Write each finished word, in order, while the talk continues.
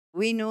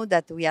we knew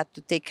that we had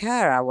to take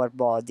care of our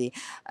body,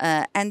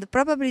 and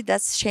probably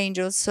that's changed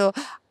also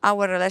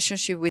our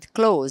relationship with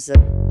clothes.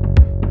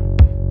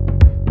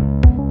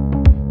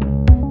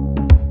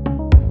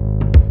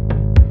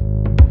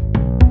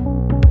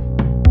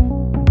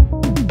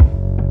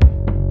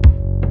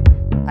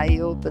 I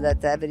hope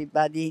that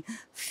everybody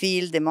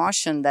feel the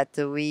emotion that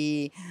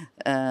we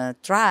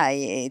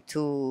try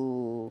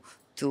to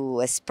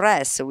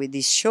express with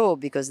this show,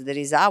 because there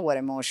is our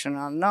emotion,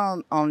 not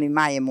only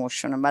my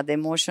emotion, but the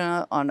emotion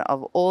of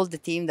all the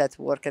team that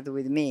worked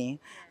with me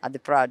at the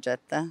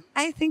project.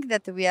 I think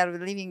that we are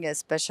living a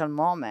special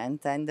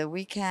moment, and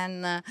we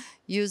can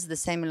use the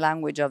same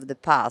language of the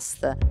past.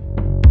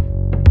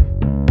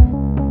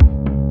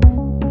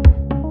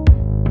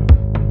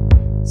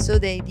 So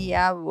the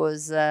idea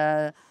was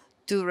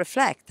to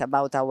reflect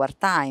about our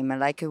time,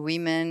 like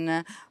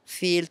women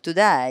feel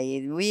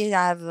today. We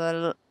have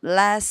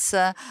less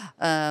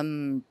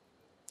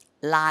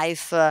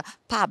life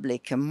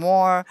public,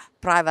 more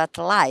private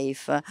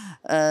life.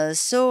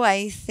 So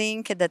I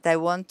think that I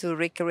want to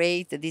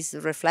recreate this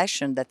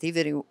reflection that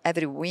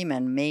every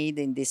woman made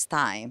in this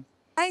time.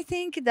 I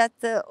think that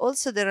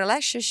also the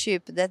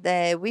relationship that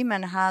the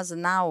women has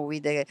now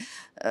with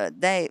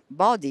their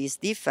body is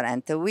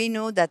different. We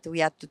know that we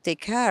have to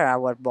take care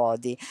of our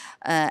body,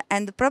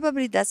 and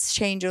probably that's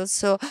changed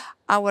also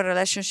our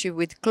relationship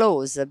with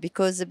clothes,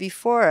 because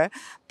before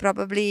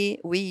probably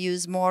we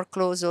use more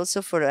clothes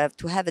also for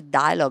to have a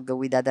dialogue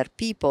with other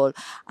people.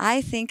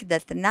 I think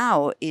that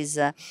now is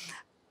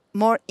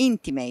more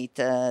intimate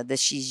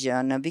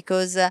decision,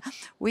 because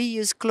we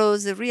use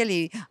clothes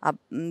really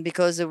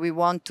because we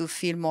want to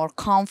feel more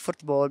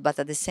comfortable, but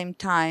at the same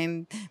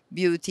time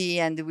beauty,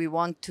 and we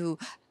want to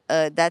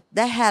that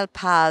they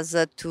help us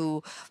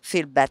to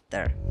feel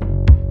better.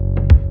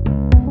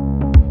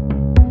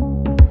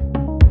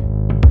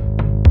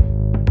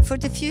 For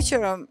the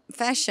future of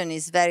fashion,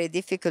 is very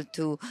difficult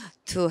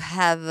to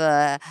have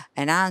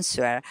an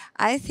answer.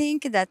 I think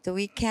that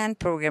we can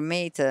program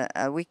it,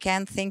 we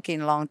can think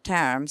in long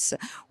terms.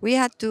 We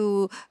have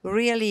to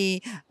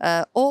really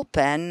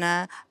open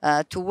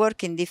to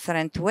work in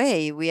different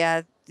way. We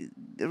are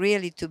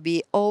really to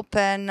be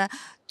open,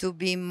 to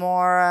be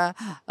more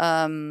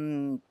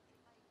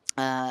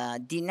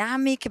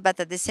dynamic, but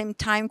at the same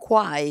time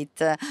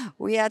quiet.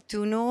 We have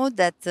to know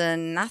that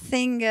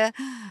nothing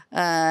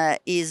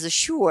is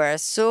sure.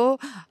 So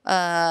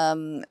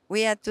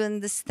we have to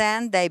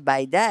understand day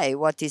by day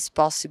what is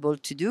possible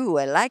to do,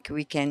 and like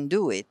we can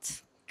do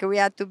it. We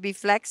have to be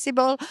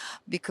flexible,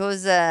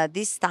 because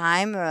this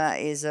time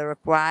is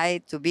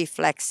required to be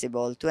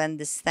flexible, to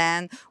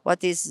understand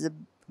what is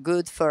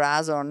good for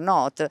us or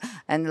not,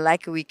 and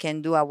like we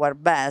can do our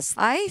best.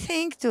 I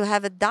think to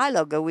have a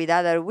dialogue with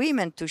other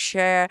women, to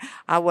share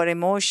our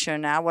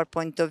emotion, our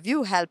point of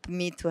view, help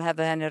me to have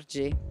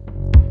energy.